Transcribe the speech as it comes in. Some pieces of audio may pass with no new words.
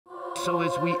So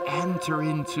as we enter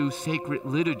into sacred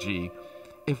liturgy,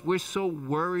 if we're so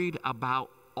worried about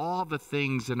all the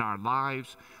things in our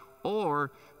lives,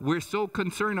 or we're so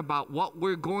concerned about what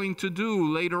we're going to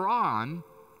do later on,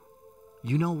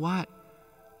 you know what?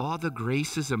 All the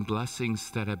graces and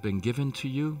blessings that have been given to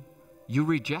you, you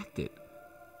rejected.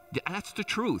 That's the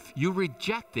truth. You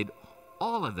rejected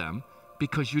all of them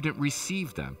because you didn't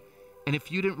receive them. And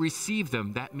if you didn't receive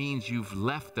them, that means you've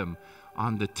left them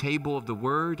on the table of the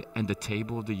Word and the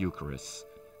table of the Eucharist.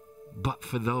 But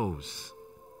for those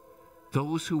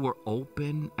who were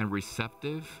open and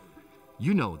receptive,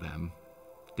 you know them.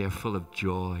 They're full of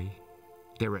joy.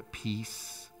 They're at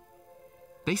peace.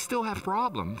 They still have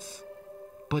problems,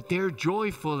 but they're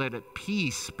joyful and at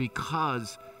peace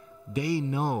because they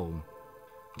know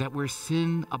that where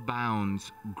sin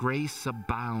abounds, grace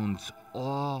abounds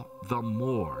all the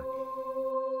more.